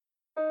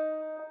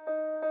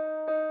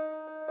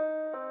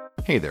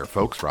Hey there,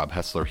 folks. Rob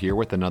Hessler here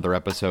with another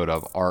episode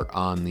of Art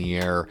on the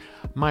Air,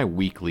 my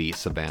weekly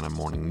Savannah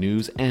Morning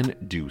News and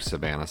Do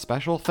Savannah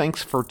special.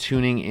 Thanks for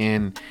tuning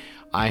in.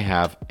 I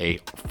have a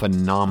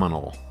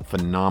phenomenal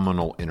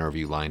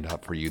interview lined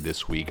up for you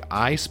this week.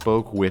 I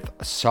spoke with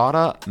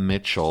Sada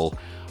Mitchell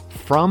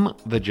from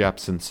the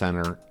Jeppson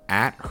Center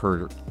at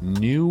her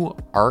new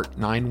Art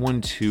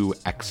 912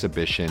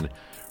 exhibition,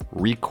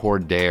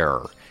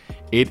 Recordaire.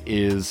 It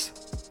is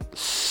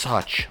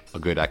such a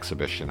good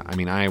exhibition. I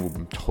mean,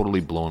 I'm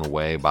totally blown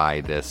away by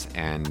this,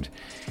 and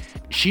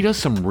she does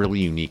some really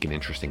unique and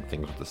interesting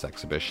things with this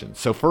exhibition.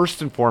 So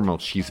first and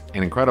foremost, she's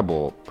an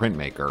incredible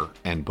printmaker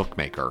and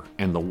bookmaker,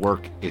 and the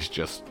work is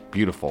just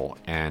beautiful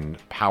and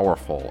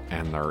powerful,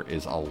 and there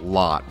is a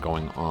lot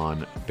going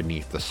on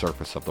beneath the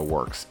surface of the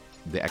works.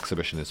 The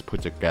exhibition is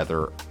put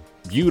together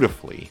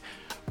beautifully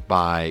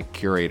by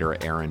curator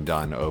Aaron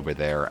Dunn over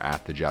there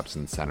at the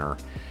Jeppson Center.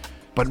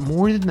 But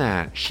more than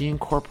that, she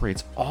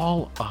incorporates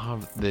all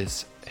of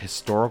this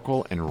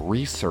historical and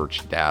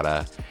research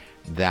data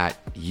that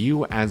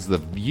you as the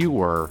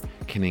viewer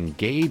can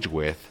engage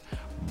with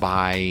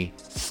by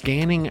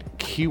scanning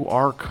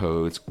QR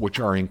codes,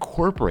 which are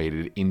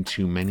incorporated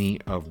into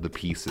many of the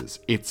pieces.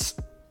 It's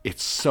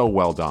so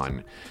well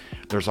done.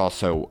 There's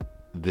also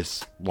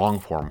this long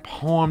form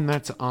poem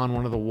that's on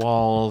one of the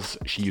walls.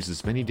 She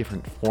uses many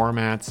different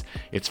formats.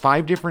 It's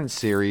 5 different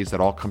series that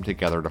all come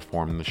together to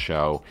form the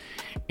show,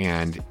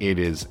 and it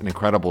is an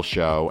incredible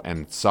show.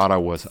 And Sada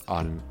was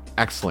an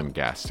excellent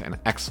guest, an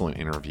excellent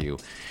interview,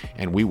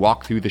 and we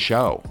walked through the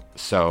show.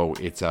 So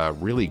it's a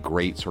really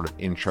great sort of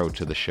intro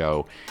to the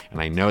show,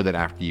 and I know that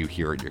after you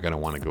hear it, you're going to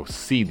want to go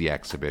see the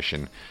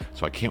exhibition.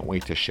 So I can't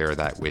wait to share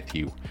that with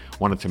you.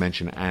 Wanted to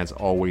mention, as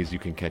always, you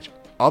can catch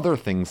other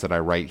things that I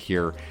write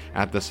here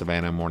at the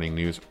Savannah Morning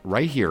News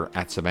right here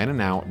at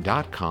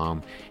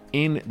savannahnow.com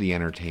in the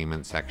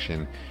entertainment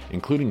section,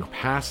 including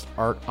past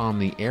Art on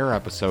the Air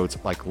episodes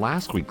like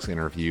last week's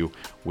interview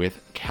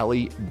with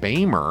Kelly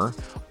Bamer,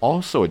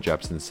 also a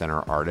Jeppson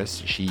Center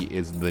artist. She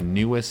is the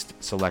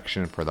newest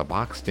selection for the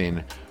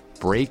boxed-in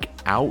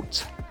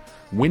Breakout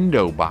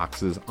window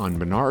boxes on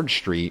Bernard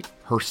Street.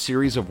 Her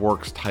series of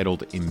works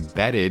titled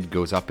Embedded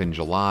goes up in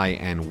July,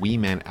 and we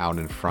met out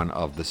in front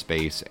of the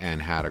space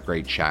and had a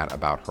great chat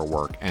about her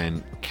work,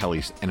 and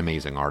Kelly's an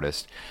amazing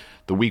artist.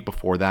 The week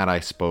before that, I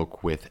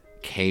spoke with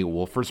Kay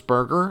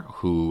Wolfersberger,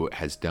 who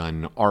has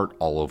done art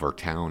all over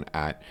town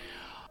at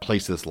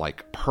places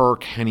like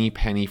Perk, Henny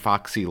Penny,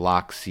 Foxy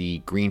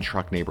Loxy, Green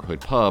Truck Neighborhood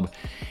Pub.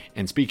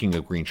 And speaking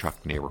of Green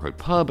Truck Neighborhood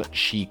Pub,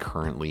 she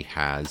currently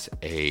has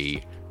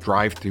a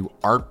drive-through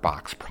art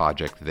box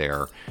project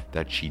there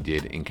that she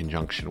did in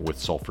conjunction with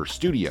Sulphur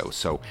Studio.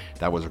 So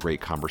that was a great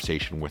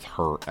conversation with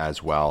her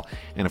as well.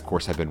 And of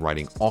course, I've been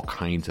writing all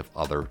kinds of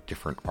other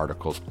different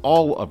articles,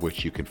 all of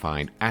which you can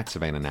find at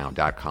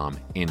savannahnow.com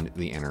in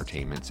the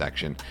entertainment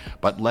section.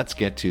 But let's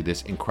get to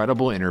this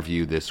incredible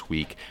interview this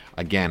week.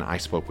 Again, I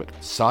spoke with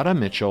Sada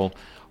Mitchell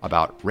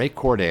about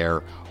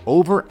Recordaire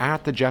over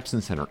at the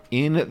Jeppson Center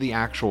in the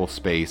actual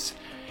space,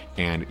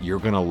 and you're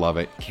going to love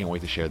it. Can't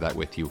wait to share that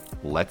with you.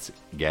 Let's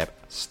get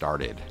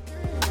started.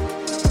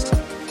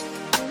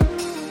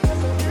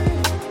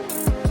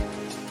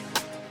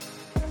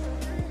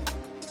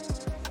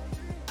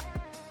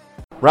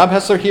 Rob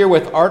Hessler here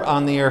with Art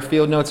on the Air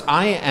Field Notes.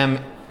 I am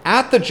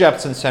at the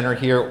Jeppson Center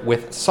here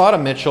with Sada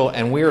Mitchell,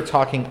 and we are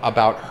talking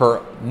about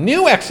her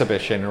new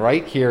exhibition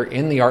right here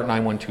in the Art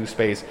 912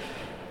 space.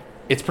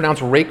 It's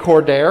pronounced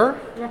Recordaire?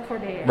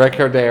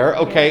 Recordaire,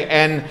 okay.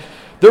 And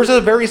there's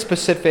a very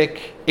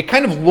specific, it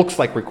kind of looks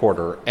like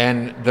recorder,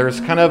 and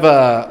there's kind of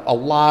a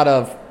lot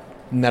of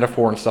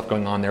metaphor and stuff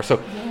going on there.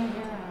 So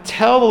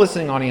tell the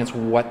listening audience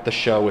what the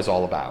show is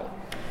all about.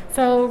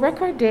 So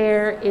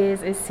Recordaire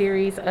is a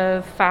series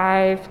of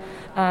 5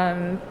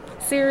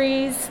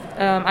 series.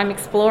 I'm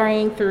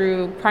exploring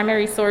through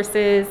primary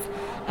sources,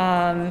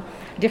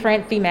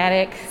 different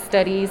thematic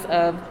studies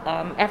of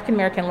African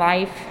American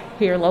life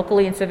here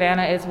locally in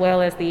Savannah, as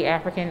well as the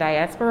African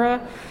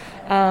diaspora.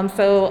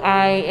 So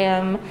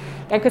I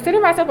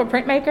consider myself a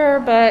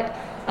printmaker, but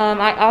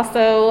I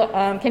also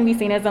can be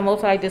seen as a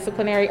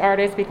multidisciplinary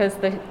artist because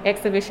the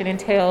exhibition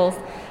entails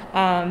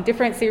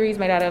different series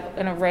made out of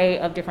an array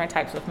of different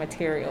types of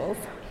materials.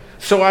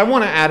 So I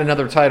want to add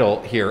another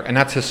title here, and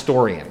that's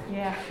historian.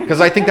 Yeah. Because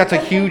I think that's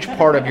a huge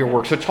part of your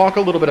work. So talk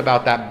a little bit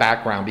about that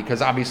background,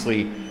 because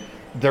obviously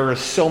there is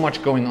so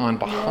much going on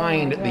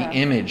behind the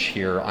image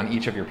here on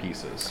each of your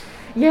pieces.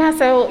 Yeah,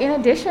 so in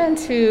addition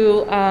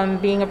to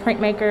being a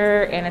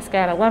printmaker and a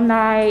SCAD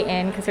alumni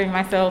and considering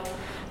myself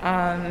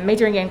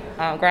majoring in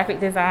graphic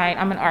design,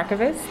 I'm an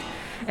archivist.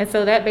 And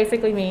so that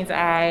basically means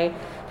I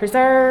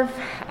preserve,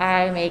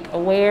 I make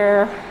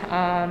aware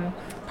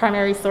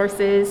primary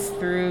sources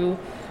through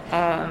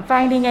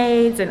finding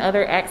aids and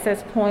other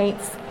access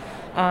points.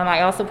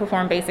 I also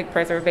perform basic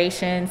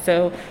preservation.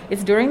 So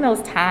it's during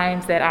those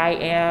times that I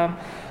am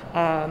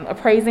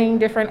appraising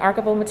different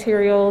archival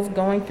materials,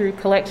 going through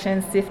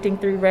collections, sifting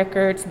through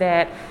records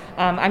that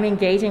I'm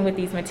engaging with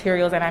these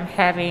materials and I'm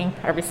having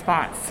a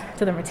response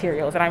to the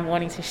materials and I'm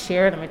wanting to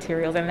share the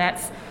materials, and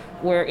that's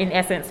where, in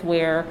essence,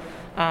 where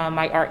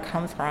my art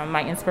comes from,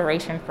 my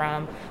inspiration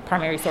from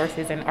primary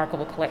sources and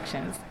archival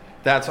collections.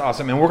 That's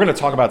awesome. And we're going to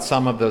talk about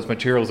some of those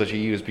materials that you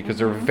use, because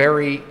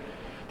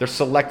they're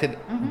selected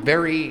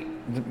very,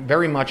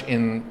 very much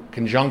in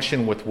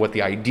conjunction with what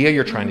the idea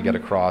you're trying to get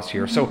across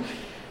here. So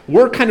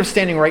we're kind of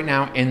standing right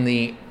now in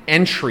the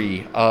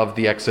entry of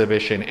the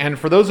exhibition. And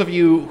for those of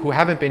you who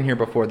haven't been here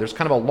before, there's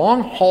kind of a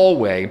long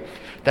hallway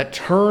that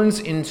turns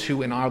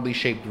into an oddly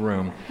shaped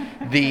room.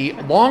 The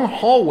long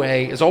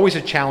hallway is always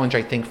a challenge,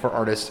 I think, for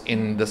artists,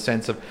 in the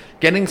sense of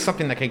getting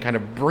something that can kind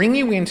of bring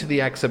you into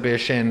the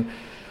exhibition,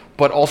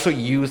 but also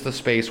use the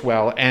space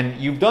well. And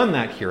you've done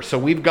that here. So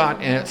we've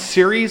got a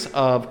series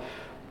of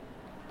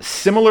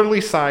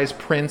similarly sized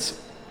prints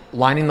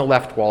lining the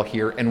left wall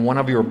here, and one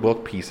of your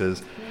book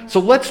pieces. So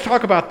let's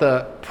talk about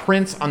the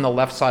prints on the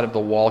left side of the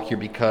wall here,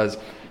 because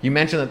you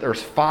mentioned that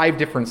there's 5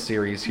 different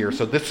series here.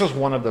 So this is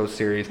one of those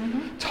series.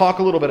 Talk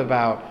a little bit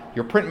about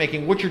your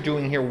printmaking, what you're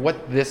doing here,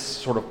 what this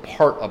sort of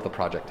part of the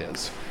project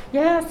is.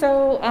 Yeah,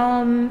 so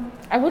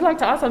I would like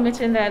to also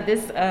mention that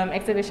this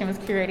exhibition was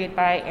curated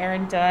by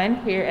Erin Dunn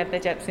here at the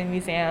Jepson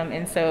Museum.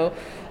 And so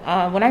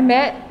when I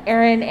met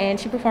Erin and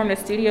she performed a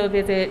studio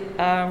visit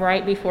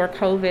right before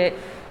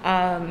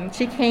COVID,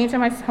 she came to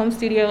my home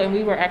studio and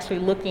we were actually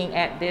looking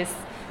at this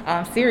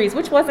series,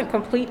 which wasn't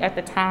complete at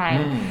the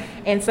time.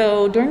 And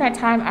so during that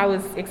time, I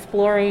was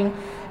exploring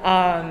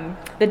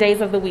the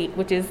days of the week,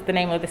 which is the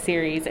name of the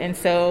series. And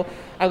so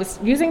I was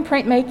using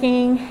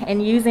printmaking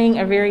and using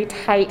a very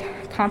tight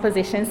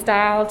composition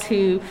style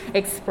to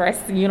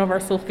express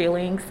universal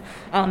feelings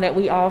that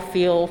we all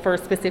feel for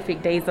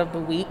specific days of the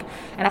week.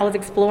 And I was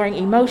exploring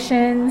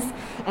emotions,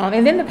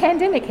 and then the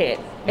pandemic hit.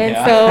 And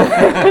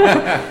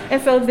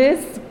so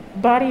this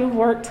body of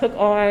work took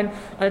on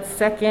a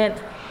second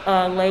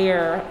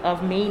layer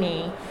of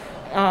meaning,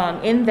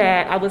 in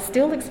that I was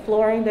still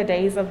exploring the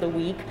days of the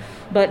week,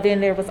 but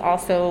then there was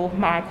also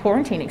my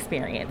quarantine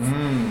experience.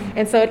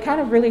 And so it kind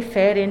of really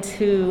fed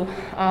into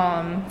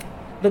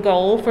the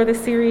goal for the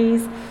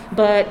series,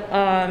 but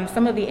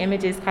some of the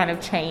images kind of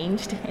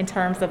changed in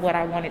terms of what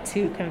I wanted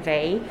to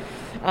convey.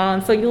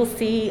 So you'll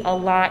see a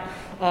lot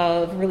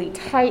of really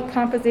tight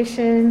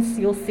compositions.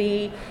 You'll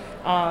see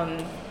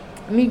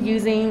me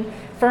using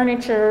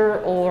furniture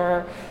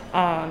or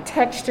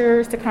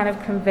textures to kind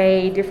of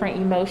convey different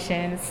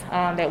emotions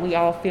that we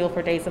all feel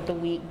for days of the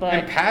week.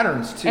 And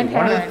patterns too.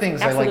 One of the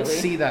things I like to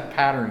see that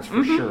patterns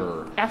for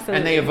sure. Absolutely.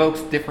 And they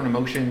evoke different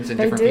emotions and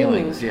different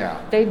feelings.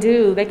 Yeah. They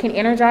do. They can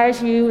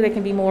energize you. They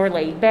can be more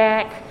laid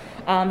back.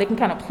 They can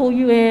kind of pull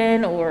you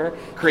in or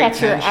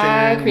catch your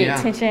eye, create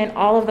tension,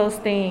 all of those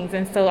things.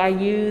 And so I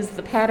use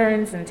the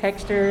patterns and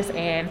textures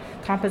and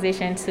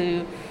composition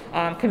to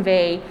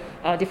convey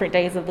different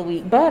days of the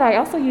week. But I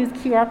also use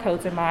QR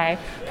codes in my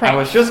print. I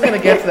was just going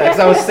to get to that, because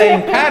I was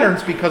saying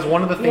patterns, because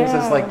one of the things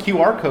is like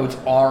QR codes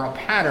are a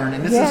pattern,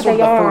 and this is sort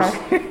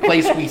of the first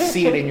place we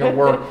see it in your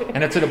work,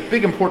 and it's a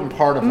big important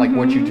part of like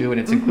what you do,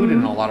 and it's included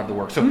in a lot of the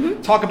work. So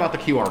talk about the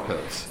QR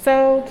codes.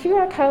 So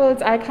QR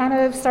codes, I kind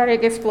of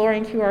started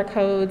exploring QR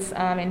codes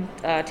in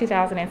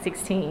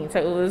 2016. So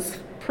it was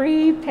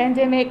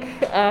pre-pandemic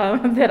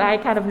that I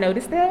kind of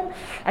noticed them.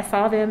 I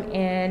saw them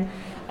in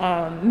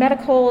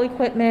medical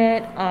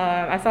equipment.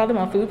 I saw them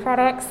on food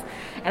products,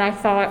 and I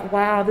thought,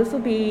 wow, this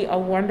would be a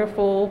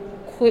wonderful,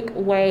 quick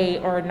way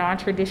or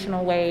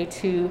non-traditional way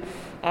to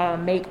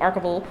make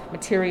archival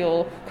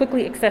material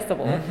quickly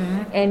accessible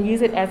and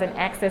use it as an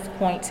access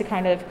point to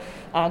kind of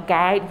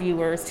guide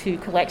viewers to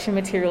collection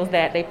materials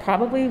that they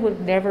probably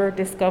would never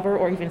discover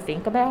or even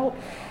think about.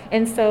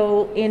 And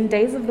so in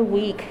Days of the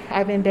Week,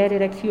 I've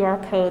embedded a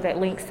QR code that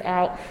links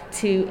out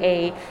to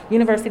a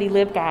university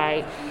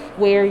LibGuide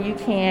where you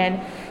can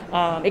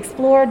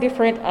explore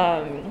different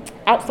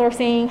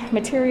outsourcing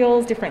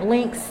materials, different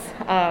links,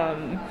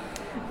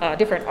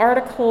 different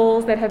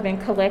articles that have been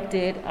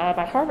collected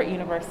by Harvard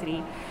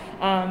University,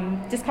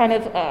 just kind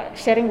of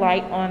shedding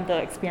light on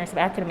the experience of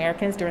African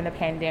Americans during the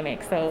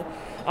pandemic. So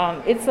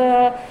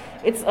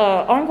it's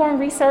ongoing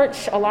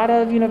research. A lot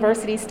of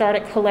universities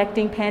started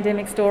collecting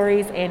pandemic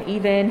stories and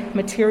even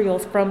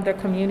materials from their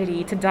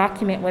community to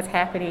document what's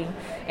happening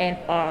and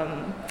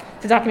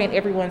to document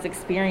everyone's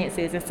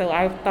experiences. And so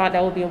I thought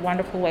that would be a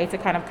wonderful way to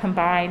kind of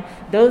combine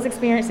those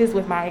experiences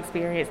with my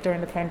experience during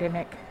the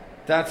pandemic.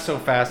 That's so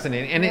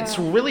fascinating. And it's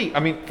really,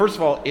 I mean, first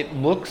of all, it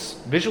looks,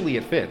 visually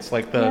it fits.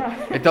 Like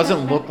it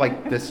doesn't look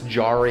like this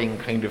jarring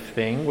kind of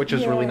thing, which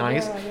is really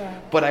nice.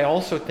 But I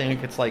also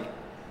think it's like,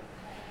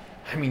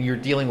 I mean, you're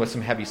dealing with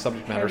some heavy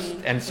subject matters,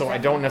 and so I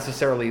don't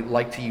necessarily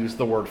like to use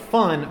the word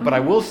fun, but I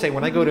will say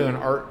when I go to an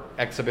art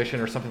exhibition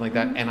or something like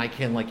that, and I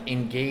can like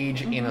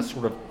engage in a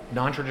sort of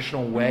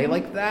non-traditional way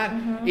like that,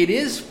 it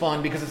is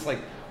fun because it's like,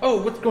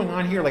 oh, what's going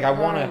on here? Like, I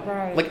want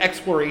Right. to, like,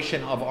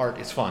 exploration of art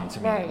is fun to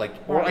me. Right, Like,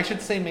 or I right.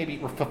 should say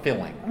maybe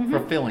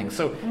fulfilling.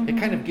 So it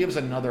kind of gives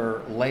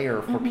another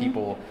layer for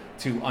people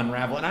to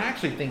unravel. And I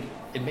actually think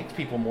it makes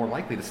people more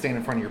likely to stand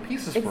in front of your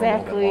pieces for a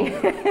little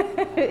bit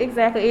longer.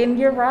 Exactly. And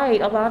you're right.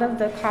 A lot of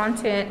the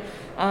content,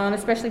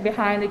 especially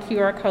behind the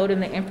QR code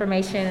and the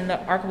information and the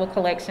archival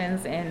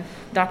collections and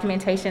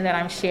documentation that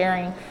I'm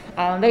sharing,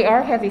 they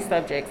are heavy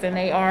subjects and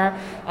they are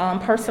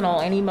personal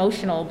and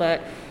emotional,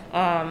 but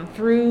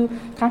through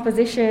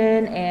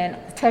composition and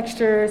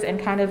textures and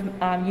kind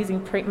of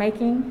using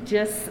printmaking,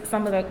 just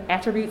some of the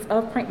attributes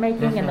of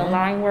printmaking and the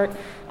line work,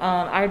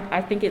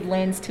 I think it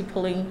lends to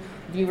pulling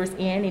viewers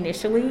in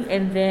initially,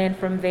 and then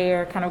from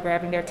there kind of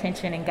grabbing their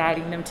attention and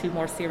guiding them to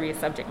more serious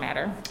subject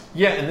matter.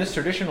 Yeah, and this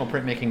traditional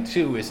printmaking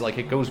too is like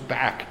it goes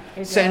back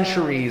It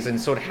centuries, does.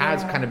 and so it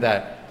has Yeah. kind of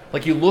that.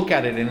 Like you look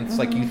at it and it's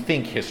like you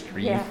think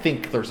history, you Yeah.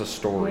 think there's a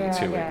story Yeah,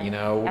 to yeah. it, you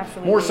know,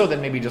 Absolutely. more so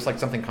than maybe just like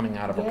something coming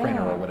out of a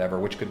printer Yeah. or whatever,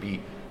 which could be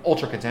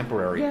ultra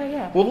contemporary. Yeah,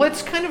 yeah. Well,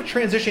 let's kind of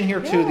transition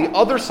here to the Yeah.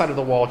 other side of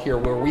the wall here,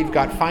 where we've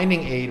got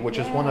Finding Aid, which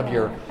is one of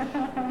your,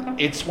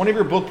 it's one of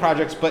your book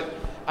projects. But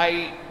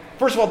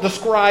first of all,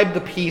 describe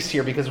the piece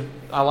here because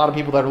a lot of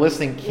people that are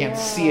listening can't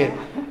see it.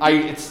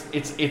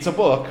 It's a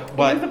book,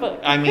 but is a book.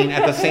 I mean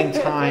at the same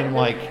time,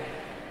 like.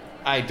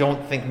 I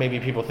don't think maybe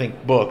people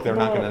think book. They're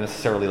not No. going to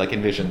necessarily like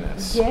envision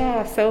this.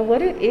 Yeah, so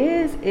what it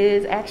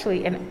is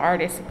actually an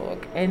artist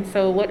book. And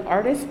so what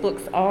artist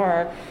books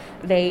are,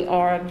 they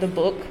are the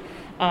book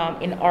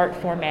in art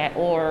format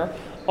or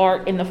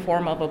art in the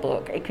form of a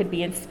book. It could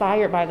be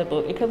inspired by the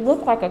book. It could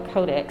look like a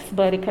codex,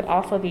 but it could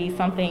also be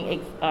something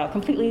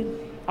completely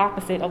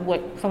opposite of what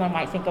someone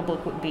might think a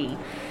book would be.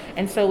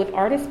 And so with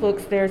artist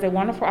books, there's a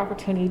wonderful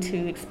opportunity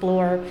to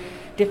explore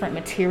different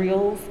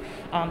materials,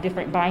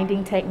 different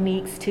binding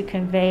techniques to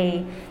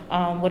convey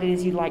what it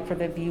is you'd like for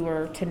the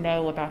viewer to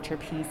know about your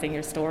piece and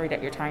your story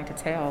that you're trying to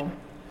tell.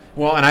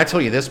 Well, and I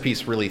tell you, this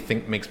piece really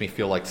makes me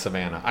feel like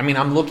Savannah. I mean,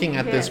 I'm looking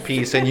at this Yes.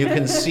 piece, and you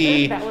can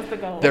see That was the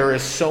goal. there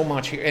is so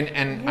much here,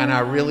 and I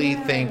really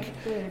think,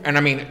 and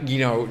I mean, you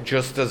know,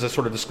 just as a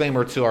sort of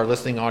disclaimer to our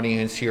listening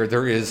audience here,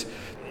 there is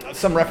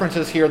some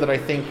references here that I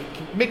think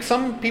make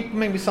some people,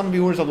 maybe some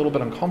viewers, a little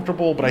bit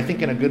uncomfortable, but I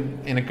think in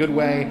a good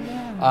way.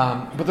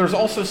 But there's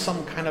also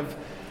some kind of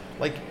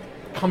like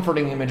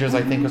comforting images,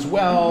 I think, as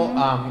well.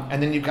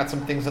 And then you've got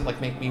some things that like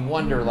make me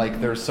wonder.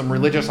 Like there's some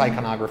religious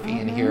iconography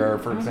in here.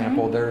 For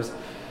example, there's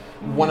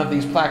one of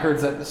these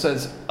placards that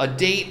says a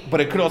date,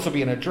 but it could also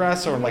be an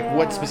address, or like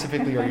what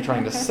specifically are you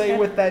trying to say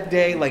with that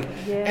day? Like,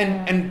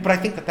 and but I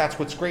think that that's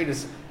what's great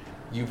is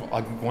you've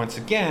once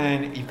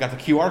again you've got the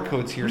QR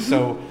codes here,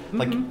 so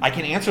like I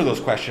can answer those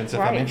questions if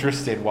I'm Right.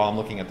 interested while I'm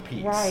looking at the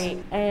piece. Right,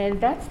 and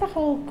that's the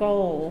whole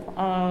goal.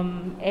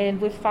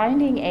 And with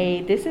Finding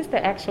Aid, this is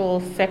the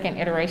actual second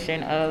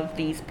iteration of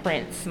these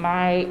prints.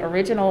 My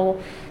original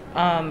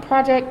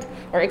project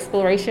or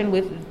exploration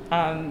with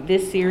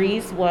this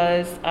series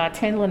was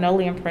 10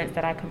 linoleum prints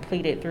that I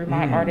completed through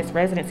my artist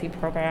residency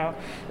program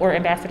or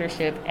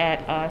ambassadorship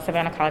at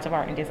Savannah College of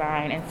Art and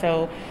Design. And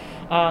so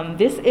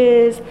this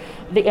is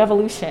the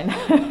evolution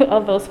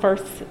of those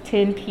first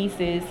 10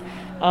 pieces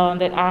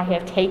that I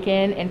have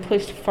taken and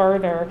pushed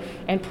further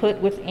and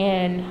put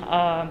within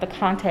the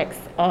context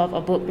of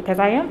a book, because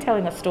I am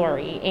telling a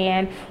story.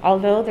 And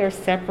although they're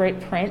separate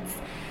prints,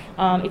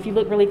 if you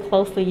look really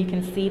closely, you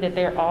can see that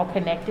they're all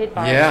connected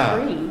by Yeah.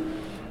 a tree.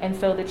 And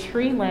so the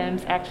tree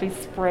limbs actually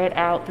spread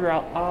out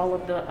throughout all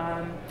of the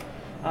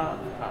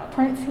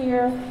prints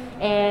here.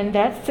 And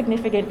that's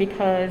significant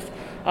because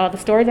the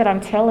story that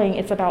I'm telling,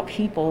 it's about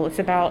people. It's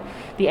about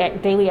the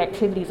daily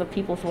activities of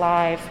people's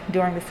lives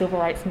during the civil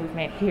rights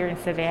movement here in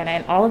Savannah.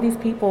 And all of these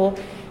people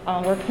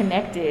were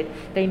connected.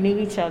 They knew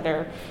each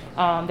other.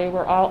 They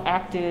were all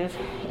active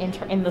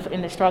in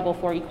the struggle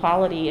for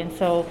equality. And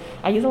so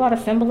I use a lot of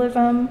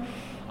symbolism.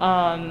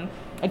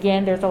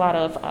 Again, there's a lot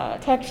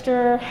of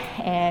texture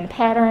and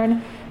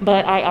pattern,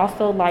 but I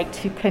also like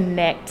to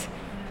connect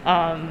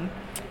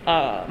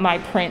my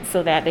prints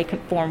so that they can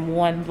form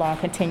one long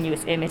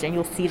continuous image, and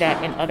you'll see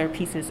that in other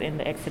pieces in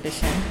the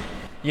exhibition.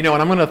 You know,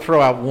 and I'm going to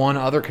throw out one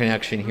other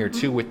connection here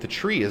too with the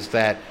tree is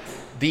that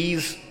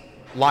these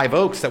live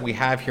oaks that we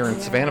have here in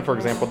Savannah, for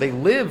example, they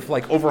live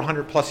like over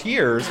 100 plus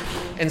years,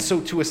 and so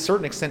to a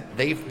certain extent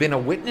they've been a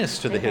witness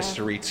to the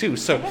history too.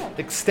 So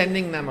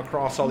extending them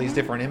across all these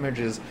different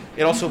images,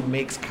 it also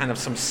makes kind of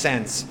some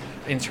sense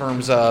in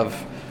terms of,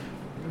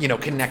 you know,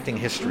 connecting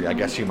history, I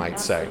guess you might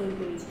say.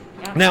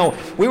 Now,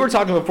 we were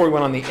talking before we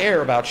went on the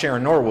air about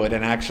Sharon Norwood,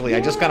 and actually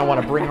I just kind of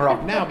want to bring her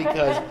up now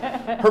because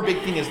her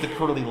big thing is the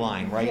curly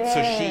line, right? Yes.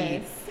 So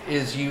she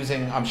is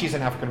using, she's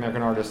an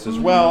African-American artist as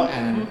well,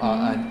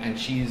 and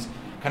she's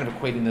kind of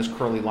equating this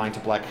curly line to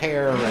black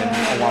hair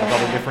and a lot of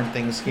other different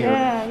things here.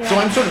 Yeah. So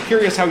I'm sort of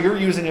curious how you're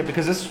using it,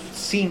 because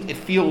it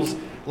feels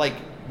like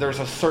there's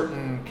a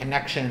certain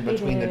connection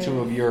between the two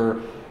of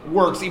your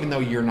works, even though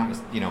you're not,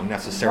 you know,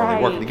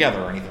 necessarily working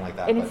together or anything like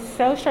that. And it's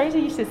so strange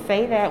that you should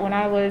say that. When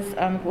I was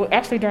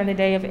actually during the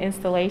day of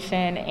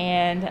installation,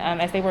 and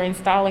as they were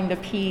installing the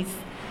piece,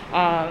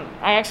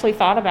 I actually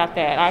thought about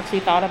that. I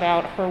actually thought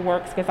about her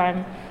works because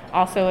I'm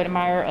also an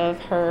admirer of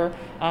her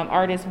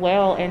art as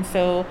well. And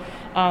so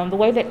the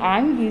way that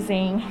I'm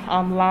using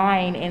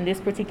line in this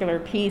particular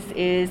piece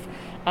is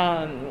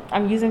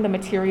I'm using the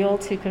material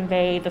to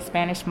convey the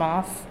Spanish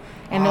moss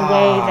and the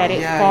way that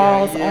it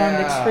falls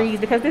on the trees,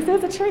 because this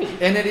is a tree.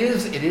 And it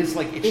is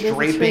like it's It is a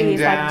draping tree.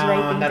 It's down. like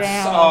draping That's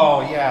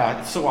down.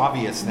 it's so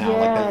obvious now,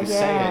 like that you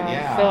say it.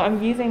 Yeah. So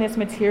I'm using this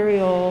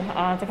material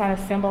to kind of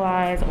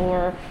symbolize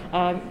or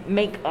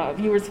make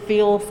viewers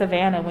feel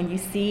Savannah. When you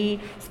see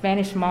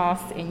Spanish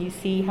moss and you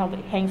see how it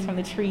hangs from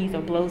the trees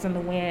or blows in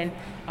the wind,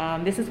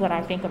 this is what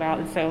I think about.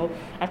 And so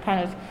I've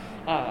kind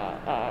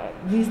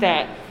of used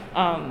that,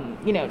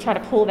 try to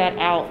pull that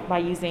out by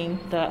using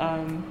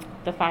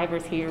the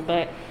fibers here.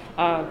 But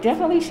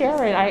definitely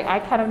share it. I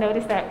kind of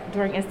noticed that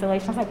during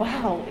installation. I was like,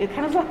 wow, it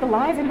kind of like the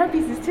lines in her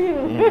pieces too.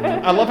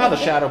 Mm-hmm. I love how the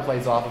shadow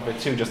plays off of it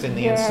too, just in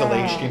the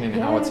installation and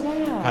how it's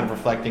kind of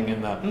reflecting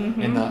in the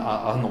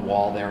on the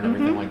wall there and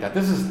everything like that.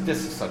 This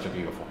is such a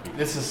beautiful piece.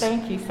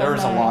 Thank you so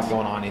there's much. a lot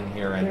going on in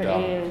here, and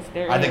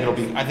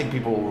I think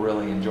people will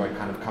really enjoy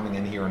kind of coming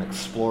in here and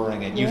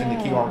exploring it using the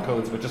QR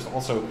codes, but just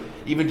also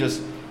even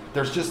just.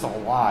 There's just a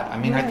lot. I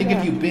mean, I think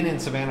if you've been in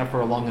Savannah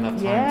for a long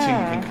enough time too,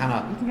 you can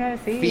kind of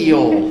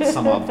feel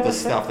some of the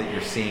stuff that you're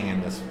seeing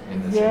in this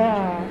image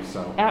here.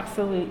 So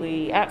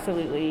absolutely.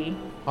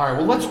 All right,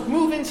 well, let's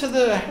move into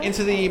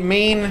the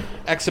main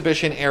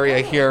exhibition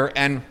area here,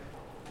 and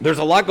there's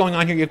a lot going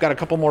on here. You've got a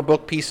couple more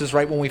book pieces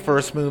right when we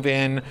first move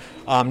in.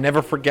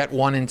 Never Forget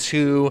 1 and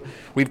 2.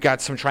 We've got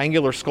some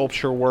triangular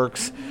sculpture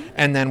works,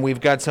 and then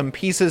we've got some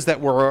pieces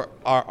that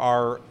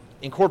are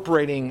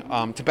incorporating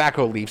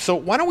tobacco leaves. So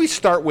why don't we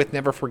start with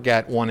Never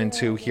Forget 1 and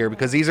 2 here,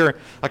 because these are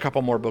a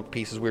couple more book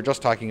pieces. We were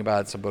just talking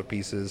about some book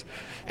pieces.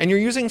 And you're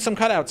using some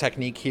cutout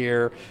technique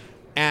here,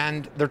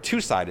 and they're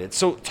two-sided.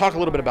 So talk a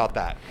little bit about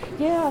that.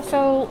 Yeah,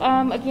 so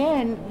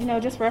again,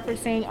 just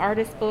referencing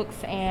artist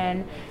books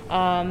and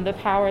the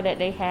power that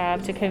they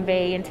have to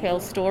convey and tell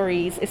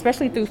stories,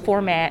 especially through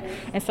format.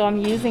 And so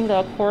I'm using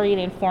the accordion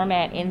in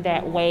format in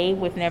that way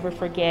with Never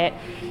Forget,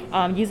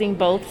 using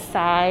both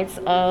sides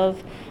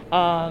of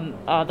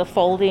the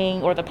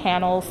folding or the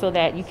panels so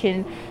that you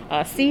can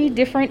see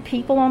different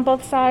people on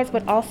both sides,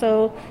 but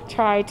also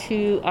try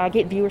to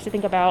get viewers to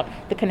think about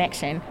the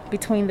connection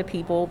between the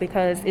people,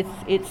 because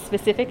it's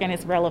specific and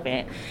it's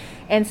relevant.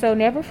 And so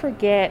Never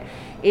Forget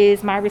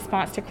is my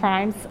response to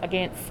crimes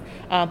against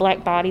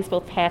Black bodies,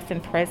 both past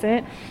and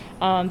present.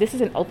 This is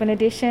an open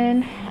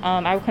edition.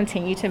 I will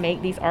continue to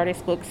make these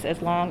artist books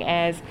as long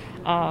as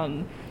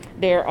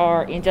there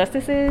are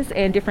injustices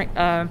and different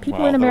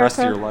people in America. The rest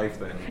of your life,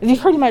 then?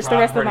 Pretty much the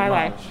rest of my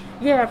life.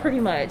 Yeah, pretty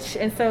much.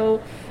 And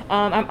so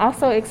I'm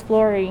also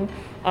exploring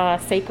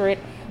sacred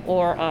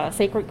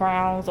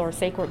grounds or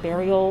sacred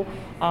burial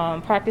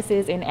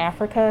practices in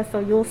Africa. So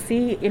you'll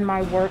see in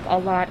my work a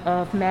lot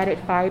of matted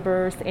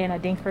fibers and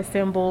Adinkra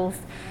symbols.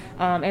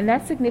 And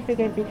that's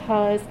significant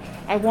because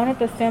I wanted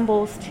the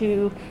symbols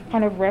to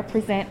kind of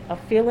represent a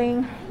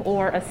feeling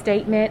or a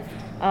statement.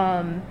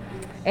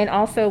 And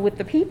also with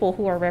the people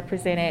who are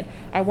represented,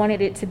 I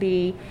wanted it to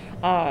be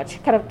to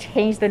kind of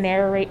change the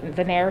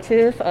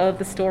narrative of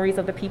the stories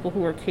of the people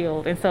who were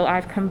killed. And so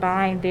I've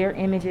combined their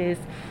images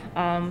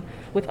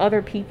with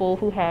other people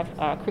who have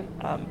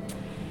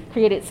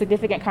created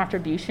significant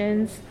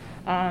contributions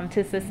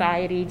to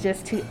society,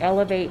 just to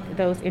elevate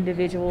those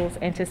individuals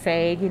and to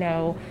say,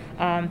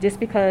 just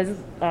because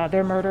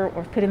they're murdered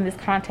or put in this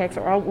context,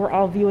 or we're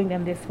all viewing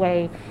them this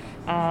way,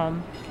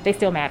 they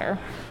still matter.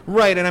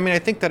 Right, and I mean, I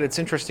think that it's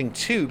interesting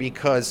too,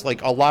 because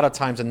like a lot of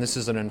times, and this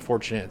is an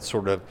unfortunate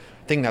sort of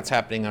thing that's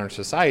happening in our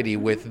society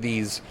with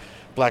these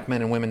Black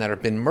men and women that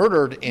have been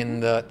murdered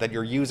that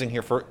you're using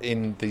here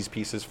in these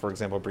pieces, for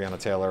example, Breonna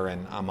Taylor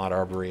and Ahmaud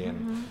Arbery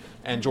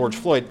and George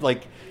Floyd,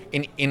 like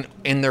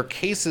in their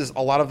cases,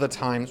 a lot of the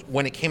times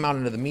when it came out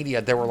into the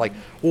media, they were like,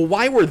 well,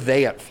 why were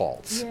they at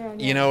fault? Yeah.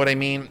 You know what I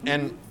mean?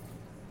 And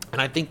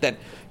I think that,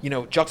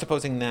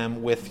 juxtaposing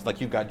them with, like,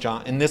 you've got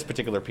John, in this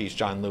particular piece,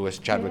 John Lewis,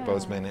 Chadwick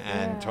Boseman,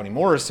 and Toni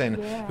Morrison,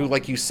 who,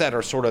 like you said,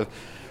 are sort of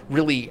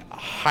really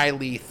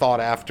highly thought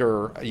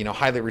after,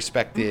 highly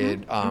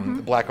respected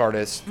Black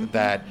artists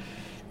that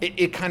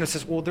it kind of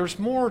says, well, there's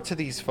more to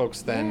these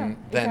folks than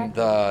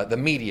the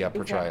media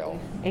portrayal.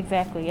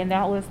 Exactly. And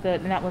that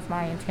was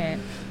my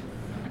intent.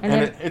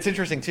 And it's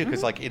interesting too,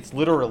 because like it's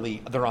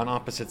literally they're on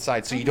opposite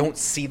sides, so you don't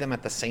see them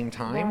at the same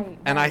time. Right.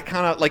 And I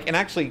kind of like, and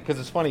actually, because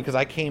it's funny, because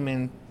I came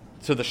in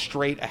to the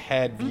straight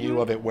ahead view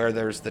of it where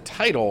there's the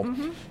title,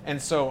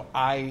 and so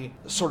I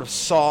sort of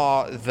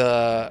saw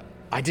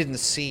I didn't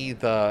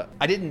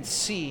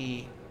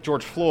see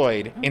George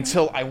Floyd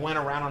until I went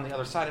around on the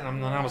other side, and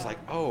then I was like,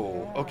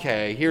 oh,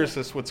 okay,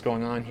 here's what's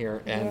going on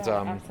here, and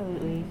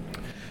absolutely.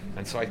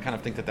 And so I kind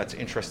of think that that's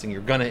interesting.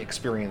 You're going to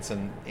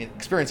experiencing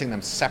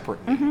them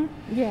separately,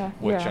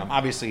 which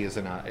obviously is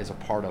a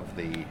part of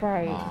the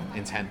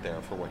intent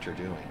there for what you're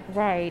doing.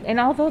 Right, and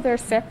although they're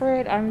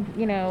separate, I'm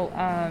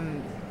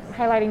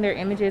highlighting their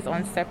images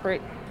on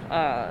separate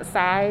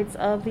sides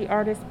of the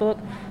artist's book,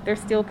 they're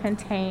still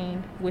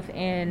contained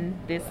within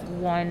this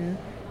one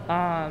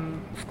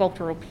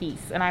sculptural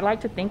piece. And I like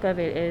to think of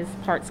it as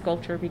part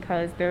sculpture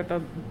because they're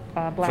the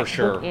black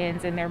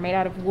bookends, and they're made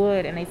out of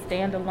wood, and they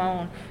stand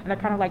alone, and they're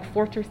kind of like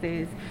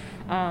fortresses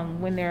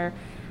when they're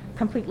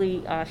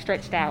completely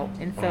stretched out.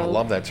 And so I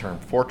love that term,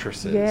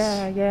 fortresses.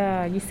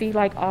 Yeah. You see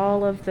like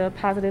all of the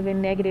positive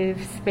and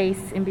negative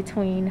space in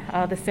between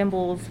the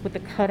symbols with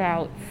the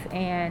cutouts,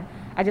 and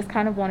I just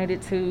kind of wanted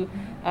it to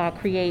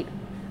create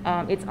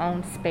its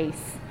own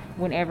space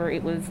whenever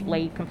it was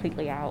laid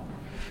completely out.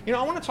 You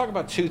know, I want to talk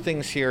about two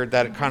things here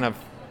that kind of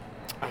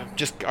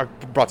just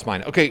brought to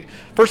mind. Okay,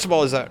 first of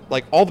all, is that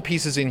like all the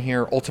pieces in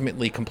here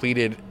ultimately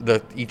completed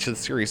each of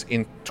the series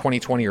in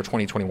 2020 or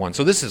 2021.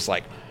 So this is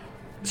like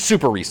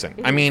super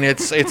recent. I mean,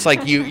 it's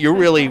like you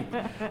really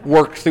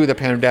worked through the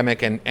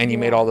pandemic and you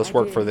made all this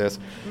work for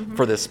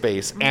this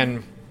space.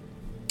 And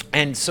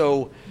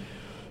so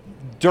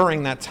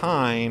during that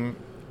time,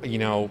 you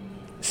know,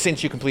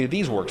 since you completed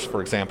these works, for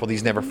example,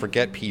 these Never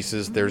Forget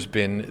pieces, there's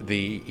been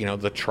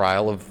the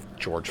trial of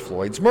George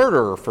Floyd's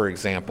murderer, for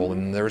example,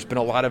 and there's been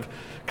a lot of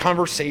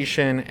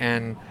conversation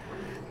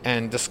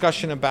and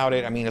discussion about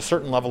it. I mean, a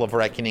certain level of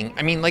reckoning.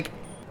 I mean, like,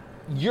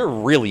 you're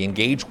really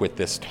engaged with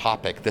this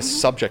topic,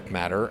 this subject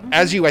matter,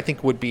 as you, I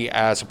think, would be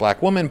as a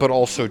black woman, but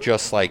also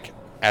just like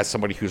as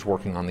somebody who's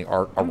working on the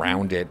art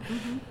around it.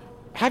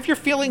 Have your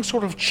feelings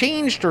sort of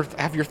changed, or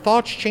have your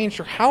thoughts changed,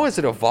 or how has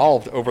it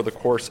evolved over the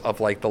course of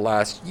like the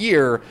last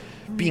year,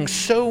 being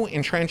so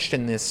entrenched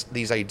in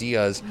these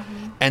ideas,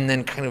 and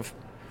then kind of,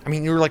 I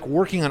mean, you're like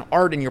working on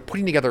art and you're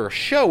putting together a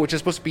show, which is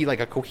supposed to be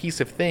like a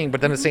cohesive thing, but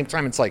then at the same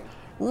time, it's like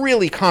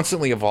really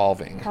constantly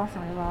evolving.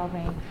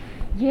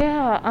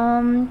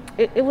 Yeah,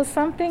 it was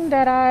something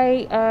that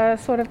I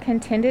sort of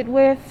contended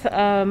with,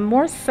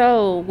 more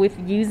so with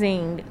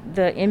using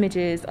the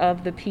images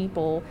of the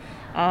people.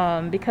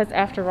 Because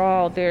after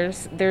all,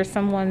 there's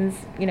someone's,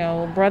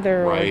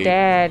 brother or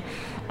dad.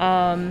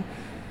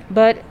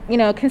 But,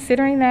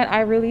 considering that,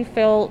 I really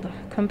felt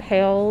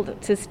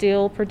compelled to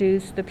still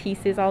produce the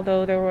pieces,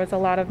 although there was a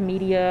lot of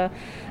media,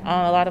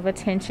 a lot of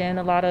attention,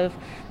 a lot of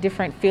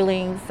different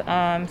feelings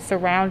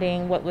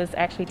surrounding what was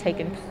actually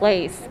taking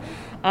place.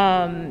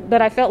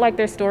 But I felt like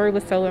their story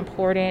was so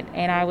important,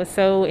 and I was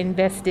so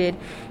invested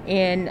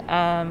in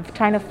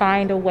trying to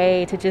find a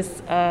way to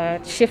just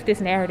shift this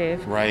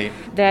narrative,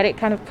 that it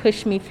kind of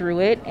pushed me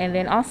through it. And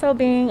then also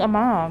being a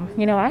mom,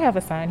 I have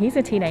a son, he's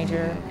a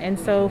teenager, and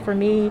so for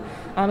me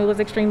it was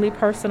extremely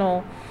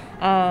personal,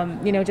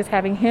 just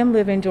having him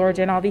live in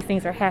Georgia, and all these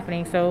things are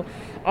happening. So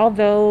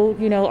although,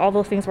 all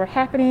those things were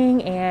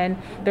happening and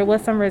there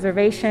was some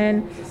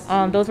reservation,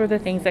 those were the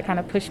things that kind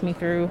of pushed me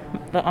through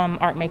the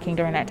art making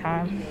during that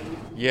time.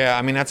 Yeah,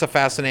 I mean, that's a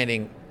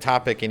fascinating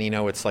topic, and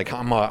it's like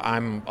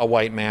I'm a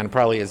white man,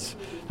 probably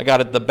I got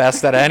it the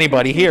best out of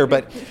anybody here,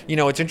 but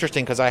it's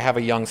interesting because I have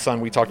a young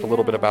son. We talked a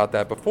little bit about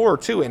that before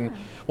too, and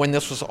when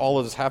all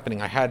of this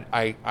happening,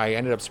 I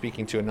ended up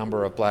speaking to a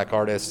number of black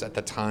artists at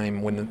the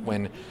time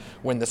when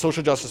the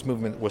social justice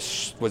movement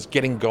was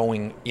getting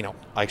going,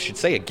 I should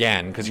say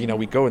again, because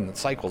we go in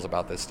cycles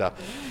about this stuff,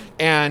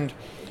 and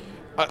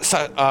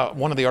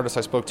one of the artists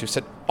I spoke to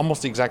said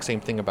almost the exact same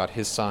thing about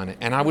his son.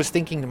 And I was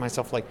thinking to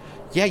myself, like,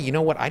 yeah, you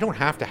know what? I don't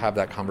have to have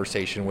that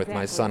conversation with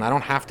my son. I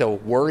don't have to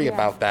worry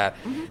about that.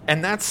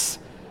 And that's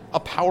a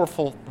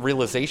powerful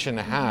realization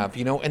to have,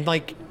 and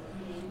like,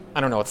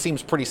 I don't know, it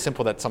seems pretty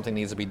simple that something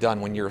needs to be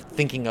done when you're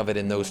thinking of it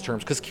in those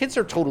terms, because kids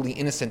are totally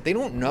innocent. They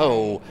don't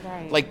know,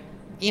 like,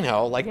 they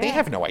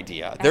have no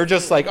idea. Absolutely. They're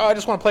just like, oh, I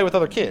just want to play with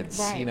other kids,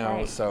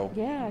 so.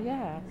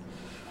 Yeah.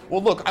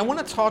 Well, look, I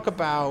want to talk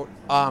about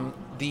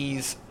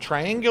these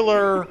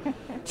triangular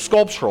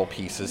sculptural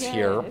pieces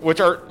here, which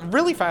are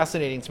really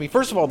fascinating to me.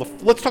 First of all,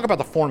 let's talk about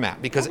the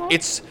format, because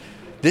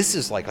this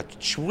is like a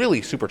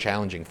really super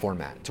challenging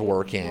format to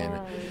work in.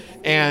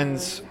 And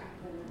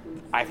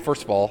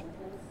first of all,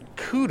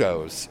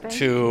 kudos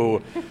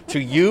to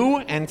you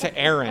and to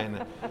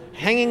Erin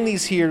hanging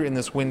these here in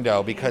this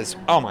window, because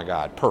oh my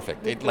God,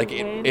 perfect.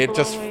 It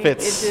just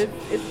fits.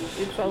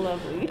 It's so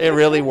lovely. It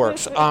really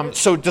works.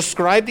 So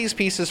describe these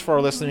pieces for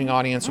our listening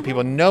audience so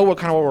people know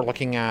what we're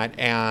looking at,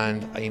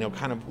 and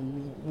kind of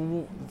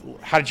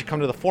how did you come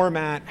to the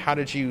format? How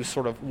did you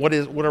sort of what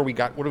are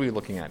we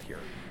looking at here?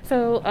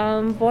 So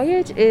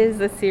Voyage is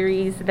a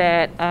series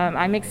that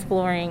I'm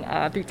exploring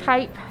through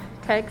type,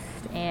 text,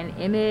 and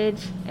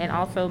image, and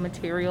also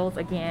materials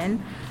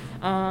again.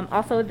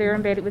 Also, they're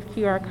embedded with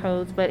QR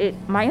codes, but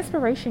my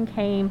inspiration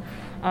came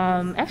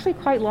actually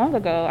quite long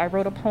ago. I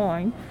wrote a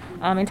poem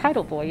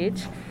entitled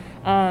Voyage,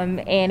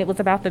 and it was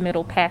about the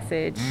Middle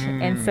Passage.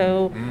 And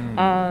so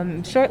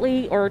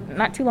shortly, or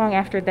not too long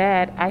after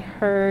that, I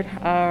heard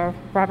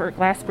Robert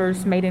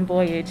Glasper's Maiden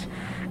Voyage,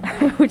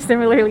 which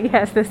similarly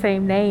has the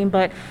same name.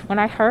 But when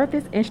I heard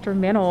this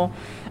instrumental,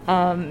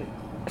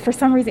 for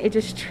some reason, it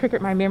just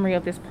triggered my memory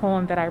of this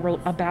poem that I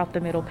wrote about the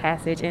Middle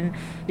Passage. And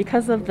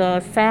because of the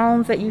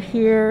sounds that you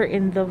hear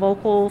in the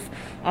vocals,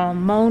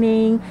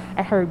 moaning,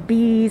 I heard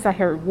bees, I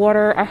heard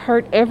water, I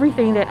heard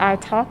everything that I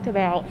talked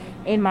about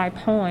in my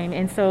poem.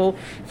 And so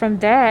from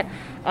that,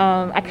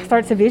 I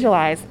started to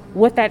visualize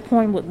what that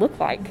poem would look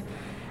like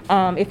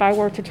if I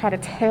were to try to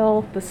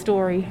tell the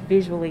story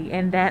visually.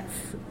 And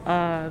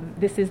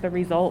this is the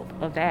result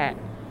of that.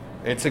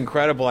 It's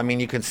incredible. I mean,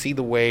 you can see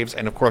the waves,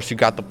 and of course you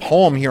got the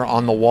poem here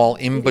on the wall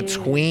in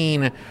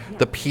between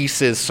the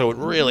pieces. So it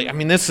really, I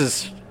mean,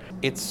 it's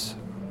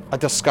a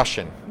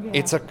discussion.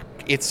 Yeah.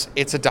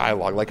 It's a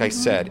dialogue, like I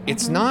said.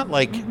 It's not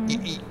like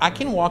I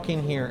can walk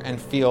in here and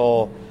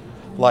feel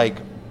like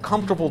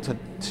comfortable to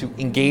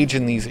engage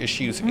in these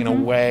issues in a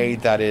way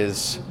that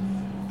is,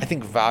 I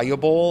think,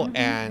 valuable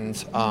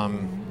and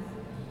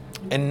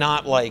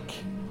not like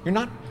you're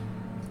not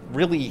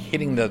really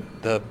hitting the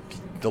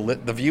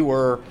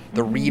viewer,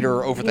 the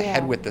reader over the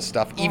head with this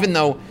stuff, even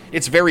though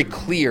it's very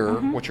clear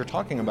what you're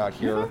talking about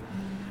here.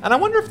 And I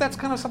wonder if that's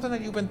kind of something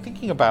that you've been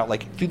thinking about,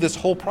 like, through this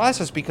whole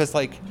process, because,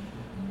 like,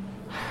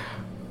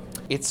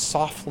 it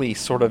softly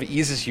sort of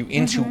eases you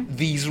into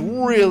these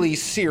really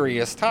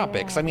serious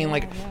topics. I mean,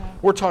 like,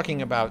 we're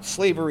talking about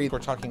slavery, we're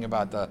talking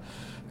about the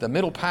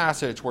Middle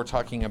Passage, we're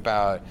talking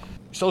about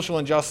social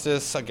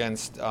injustice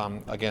against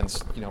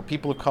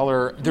people of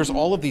color. There's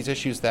all of these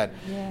issues that,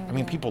 I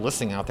mean, people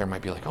listening out there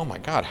might be like, oh my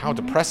God, how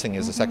depressing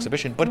is this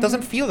exhibition? But it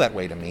doesn't feel that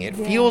way to me. It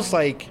feels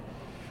like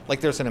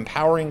there's an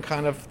empowering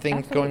kind of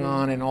thing going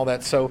on and all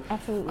that. So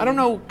I don't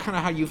know kind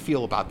of how you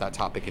feel about that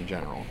topic in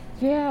general.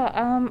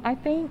 Yeah, I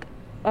think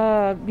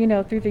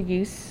through the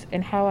use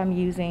and how I'm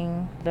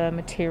using the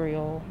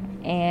material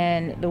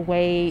and the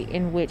way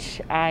in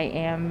which I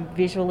am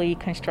visually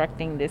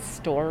constructing this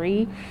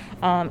story,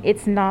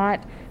 it's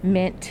not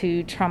meant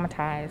to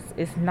traumatize.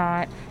 It's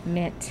not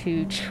meant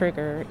to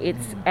trigger.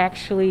 It's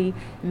actually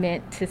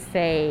meant to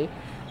say,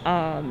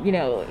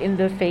 in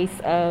the face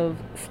of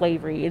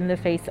slavery, in the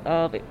face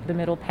of the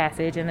Middle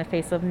Passage, in the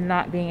face of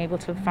not being able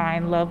to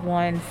find loved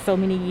ones so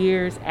many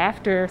years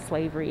after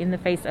slavery, in the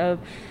face of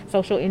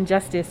social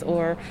injustice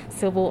or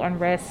civil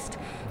unrest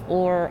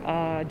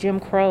or Jim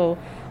Crow,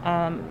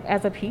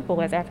 as a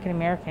people, as African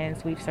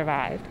Americans, we've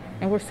survived.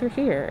 And we're still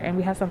here, and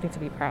we have something to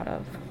be proud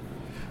of.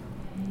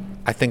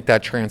 I think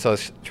that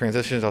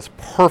transitions us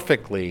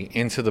perfectly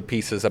into the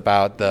pieces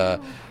about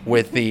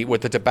with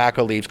the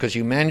tobacco leaves, because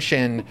you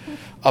mentioned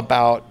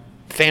about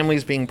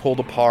families being pulled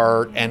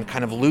apart and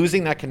kind of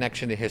losing that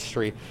connection to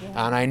history.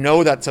 And I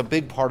know that's a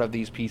big part of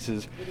these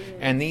pieces.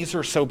 And these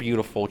are so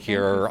beautiful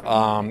here.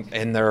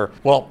 And they're,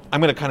 well, I'm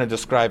going to kind of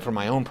describe from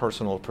my own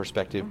personal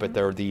perspective, but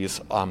there are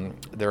these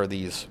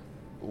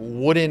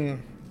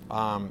wooden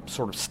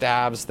sort of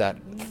stabs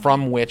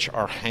from which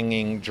are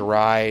hanging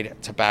dried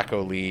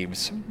tobacco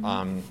leaves,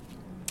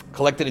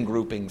 collected in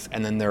groupings,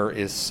 and then there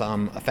is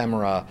some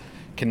ephemera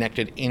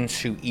connected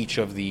into each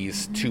of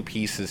these two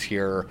pieces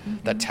here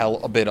that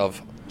tell a bit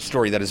of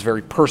story that is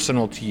very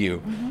personal to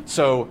you.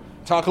 So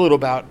talk a little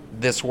about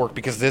this work,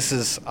 because this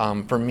is,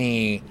 for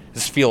me,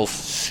 this feels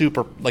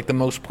super, like, the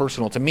most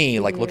personal to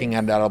me, like looking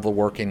at it out of the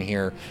work in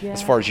here.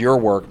 As far as your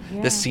work,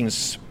 this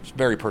seems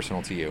very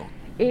personal to you.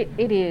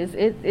 It is.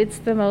 It's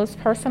the most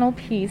personal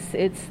piece.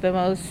 It's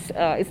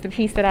the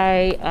piece that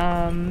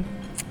I,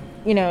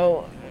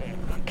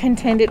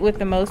 contended with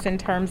the most in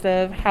terms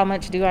of how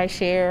much do I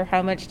share,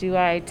 how much do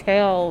I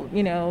tell,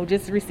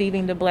 just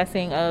receiving the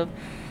blessing of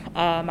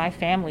my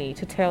family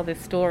to tell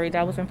this story.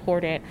 That was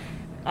important.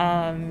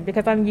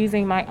 Because I'm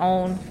using my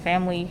own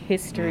family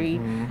history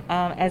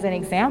as an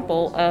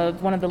example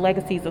of one of the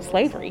legacies of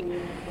slavery.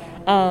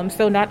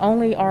 So not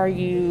only are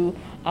you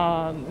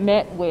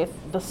met with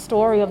the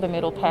story of the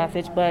Middle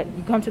Passage, but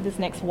you come to this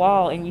next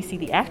wall and you see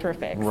the after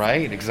effects.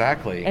 Right,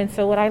 exactly. And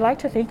so what I like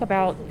to think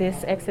about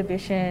this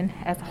exhibition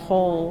as a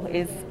whole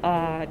is,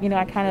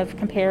 I kind of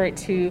compare it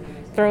to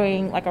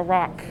throwing like a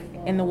rock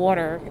in the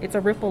water. It's a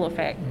ripple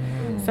effect.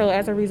 So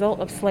as a result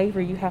of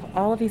slavery, you have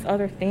all of these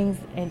other things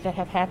that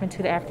have happened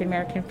to the African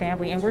American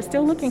family, and we're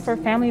still looking for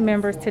family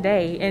members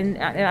today, and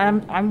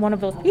I'm one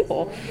of those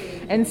people.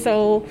 And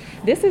so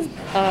this is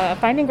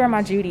Finding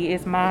Grandma Judy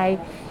is my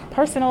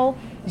personal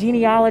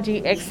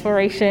genealogy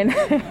exploration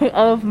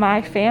of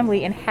my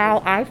family and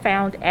how I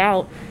found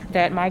out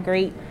that my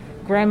great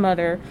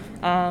grandmother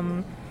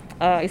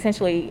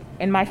essentially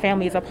in my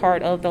family is a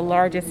part of the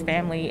largest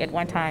family at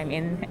one time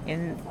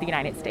in the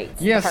United States.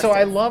 Yeah, so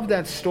I love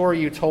that story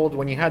you told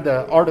when you had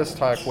the artist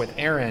talk with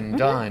Aaron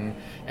Dunn,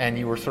 and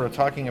you were sort of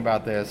talking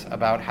about this,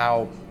 about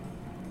how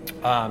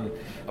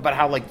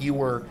like you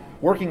were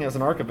working as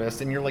an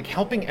archivist and you're like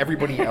helping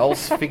everybody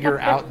else figure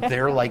out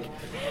their like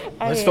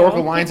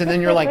historical lines, and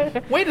then you're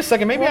like, wait a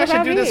second, maybe I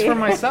should do this for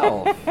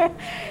myself.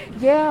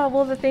 Yeah,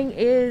 well, the thing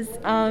is,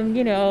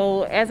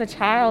 as a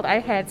child, I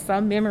had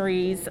some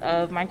memories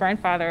of my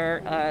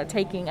grandfather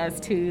taking us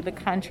to the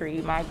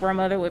country. My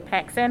grandmother would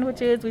pack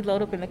sandwiches, we'd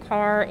load up in the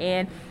car,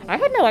 and I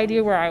had no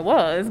idea where I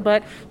was,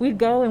 but we'd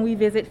go and we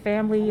visit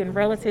family and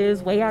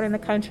relatives way out in the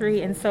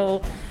country. And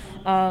so,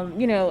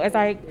 as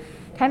I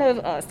kind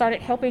of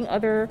started helping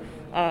other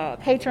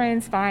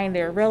patrons find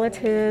their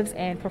relatives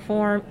and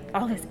perform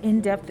all this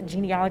in-depth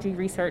genealogy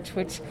research,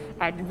 which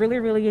I really,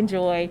 really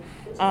enjoy.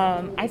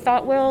 I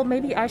thought, well,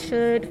 maybe I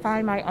should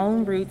find my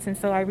own roots, and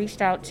so I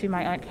reached out to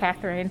my Aunt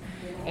Catherine,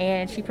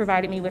 and she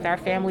provided me with our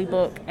family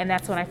book, and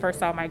that's when I first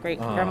saw my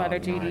great-grandmother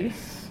Judy.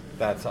 Nice.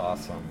 That's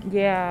awesome.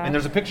 Yeah. And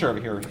there's a picture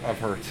of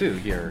her too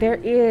here. There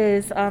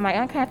is. My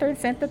Aunt Catherine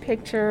sent the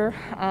picture,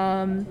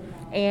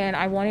 and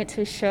I wanted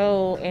to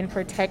show and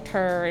protect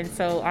her, and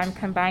so I'm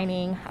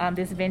combining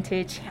this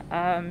vintage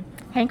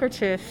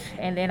handkerchief,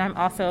 and then I'm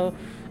also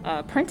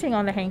printing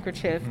on the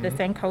handkerchief the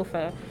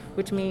Sankofa,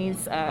 which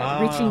means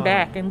reaching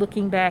back and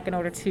looking back in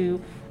order to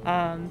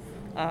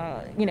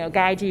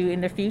guide you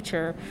in the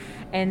future.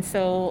 And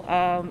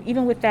so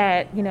even with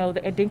that, the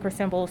Adinkra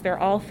symbols, they're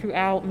all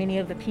throughout many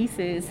of the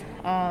pieces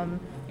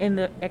in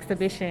the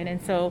exhibition. And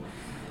so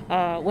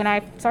when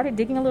I started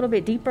digging a little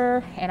bit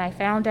deeper, and I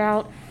found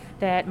out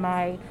that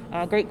my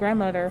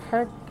great-grandmother,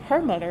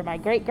 her mother, my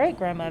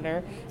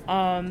great-great-grandmother,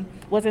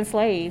 was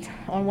enslaved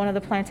on one of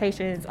the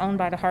plantations owned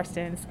by the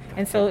Harstons.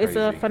 And so it's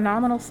a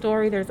phenomenal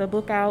story. There's a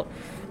book out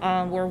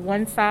where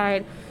one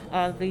side,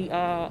 the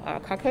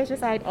Caucasian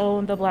side,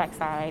 owned the black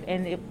side.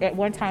 And at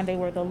one time, they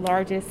were the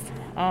largest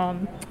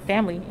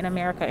family in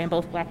America in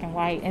both black and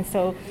white. And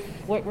so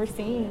what we're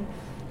seeing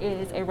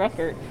is a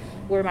record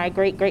where my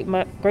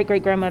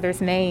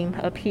great-great-grandmother's name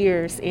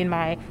appears in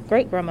my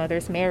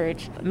great-grandmother's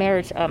marriage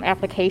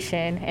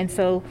application. And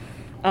so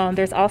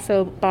there's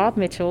also Bob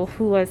Mitchell,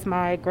 who was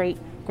my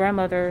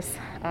great-grandmother's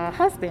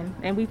husband,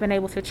 and we've been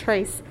able to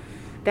trace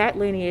that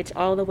lineage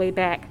all the way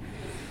back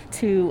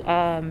to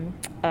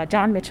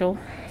John Mitchell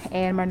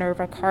and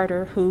Minerva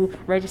Carter, who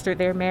registered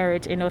their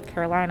marriage in North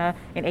Carolina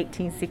in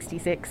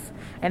 1866,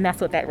 and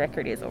that's what that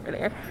record is over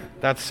there.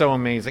 That's so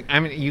amazing. I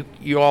mean,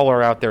 you all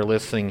are out there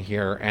listening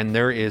here, and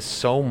there is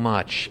so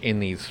much in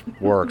these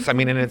works. I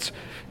mean, and it's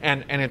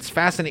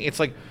fascinating. It's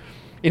like,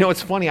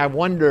 it's funny. I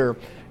wonder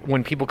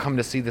when people come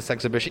to see this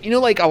exhibition,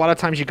 like a lot of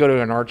times you go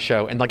to an art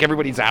show and like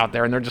everybody's out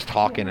there and they're just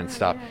talking and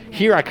stuff.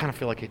 Here, I kind of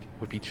feel like it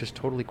would be just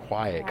totally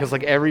quiet because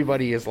like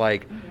everybody is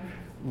like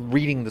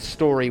reading the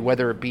story,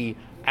 whether it be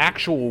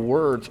actual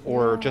words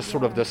or just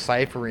sort of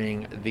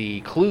deciphering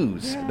the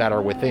clues that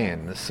are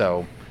within.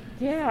 So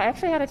yeah, I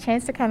actually had a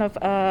chance to kind of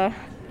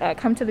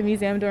come to the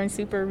museum during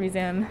Super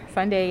Museum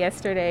Sunday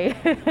yesterday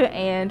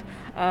and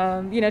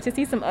to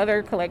see some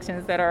other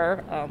collections that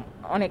are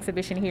on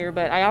exhibition here.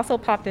 But I also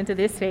popped into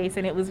this space,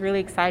 and it was really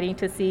exciting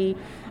to see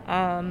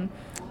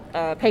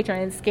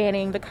patrons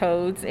scanning the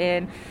codes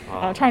and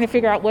trying to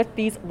figure out what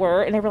these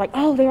were. And they were like,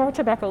 oh, they are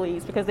tobacco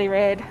leaves, because they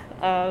read,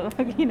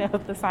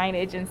 the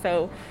signage. And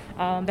so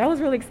that was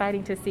really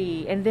exciting to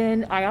see. And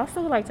then I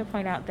also would like to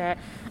point out that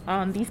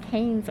these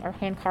canes are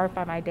hand carved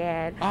by my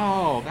dad.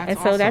 Oh, that's And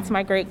so awesome. that's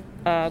my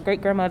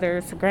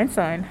great-grandmother's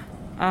grandson.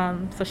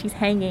 So she's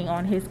hanging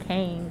on his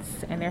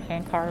canes, and they're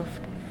hand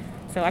carved.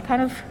 So I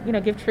kind of,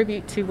 give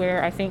tribute to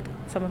where I think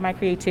some of my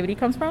creativity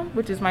comes from,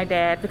 which is my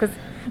dad, because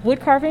wood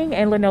carving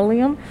and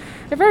linoleum,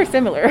 they're very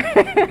similar.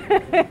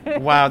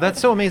 Wow, that's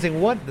so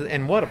amazing.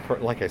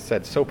 Like I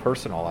said, so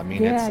personal. I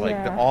mean, it's like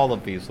all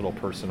of these little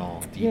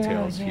personal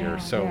details here.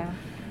 So,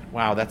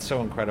 wow, that's so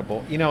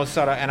incredible.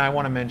 Sada, and I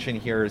want to mention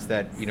here is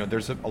that,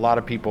 there's a lot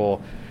of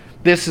people.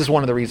 This is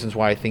one of the reasons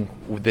why I think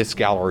this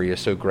gallery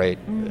is so great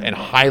and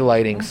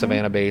highlighting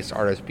Savannah-based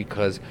artists,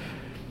 because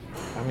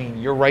I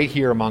mean, you're right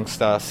here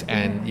amongst us,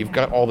 and you've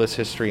got all this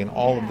history and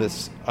all of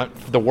this.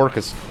 The work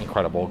is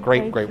incredible.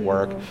 Great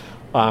work.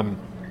 But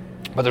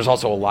there's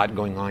also a lot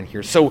going on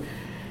here. So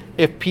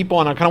if people,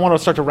 and I kind of want to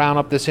start to round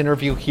up this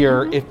interview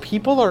here, if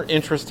people are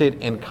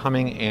interested in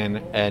coming in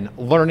and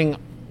learning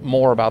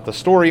more about the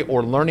story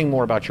or learning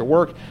more about your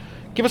work,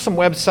 give us some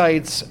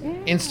websites,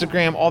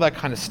 Instagram, all that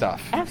kind of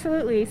stuff.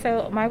 Absolutely.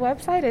 So my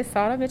website is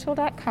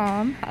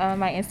sadamitchell.com.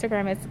 My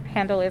Instagram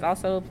handle is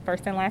also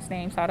first and last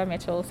name, Sada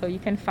Mitchell. So you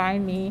can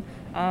find me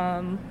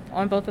on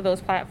both of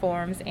those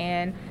platforms.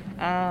 And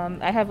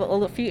I have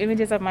a few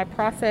images of my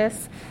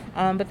process,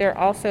 but there are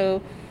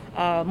also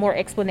more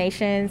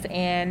explanations,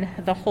 and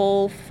the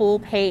whole full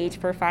page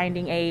for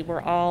Finding Aid, where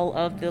all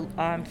of the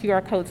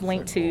QR codes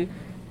linked to,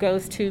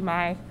 goes to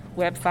my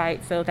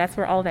website. So that's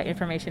where all that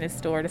information is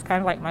stored. It's kind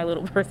of like my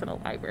little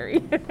personal library.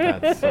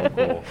 That's so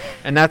cool.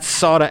 And that's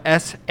Sada,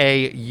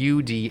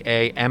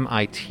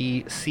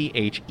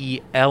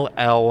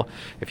 SAUDAMITCHELL,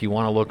 if you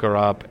want to look her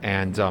up.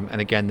 And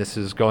again, this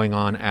is going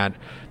on at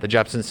the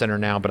Jepson Center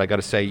now, but I got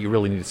to say, you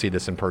really need to see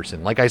this in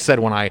person. Like I said,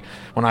 when I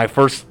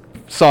first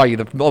saw you,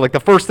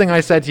 the first thing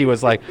I said to you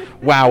was like,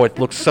 wow, it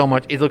looks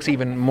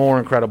even more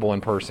incredible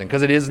in person,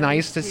 because it is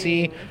nice to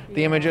see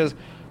the images.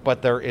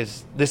 But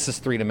this is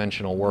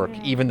three-dimensional work.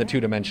 Even the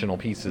two-dimensional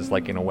pieces,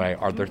 like in a way,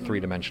 are their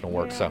three-dimensional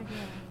work. So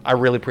I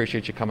really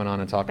appreciate you coming on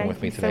and talking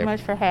with me today. Thank you so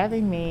much for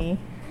having me.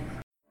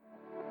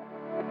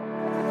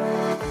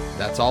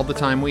 That's all the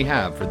time we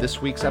have for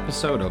this week's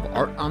episode of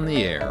Art on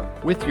the Air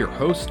with your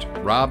host,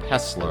 Rob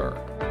Hessler.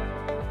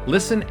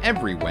 Listen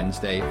every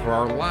Wednesday for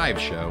our live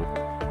show,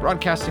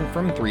 broadcasting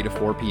from 3 to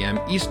 4 p.m.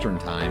 Eastern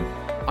Time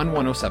on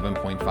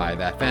 107.5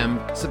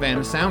 FM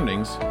Savannah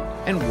Soundings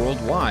and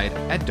worldwide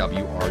at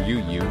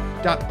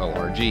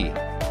WRUU.org.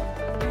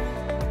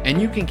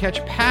 And you can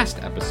catch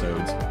past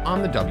episodes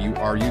on the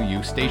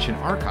WRUU station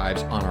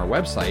archives on our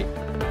website,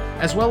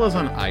 as well as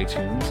on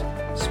iTunes,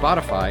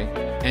 Spotify,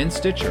 and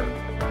Stitcher.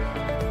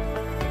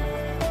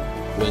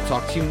 We'll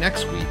talk to you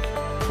next week,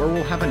 where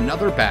we'll have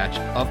another batch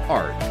of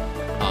Art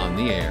on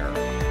the Air.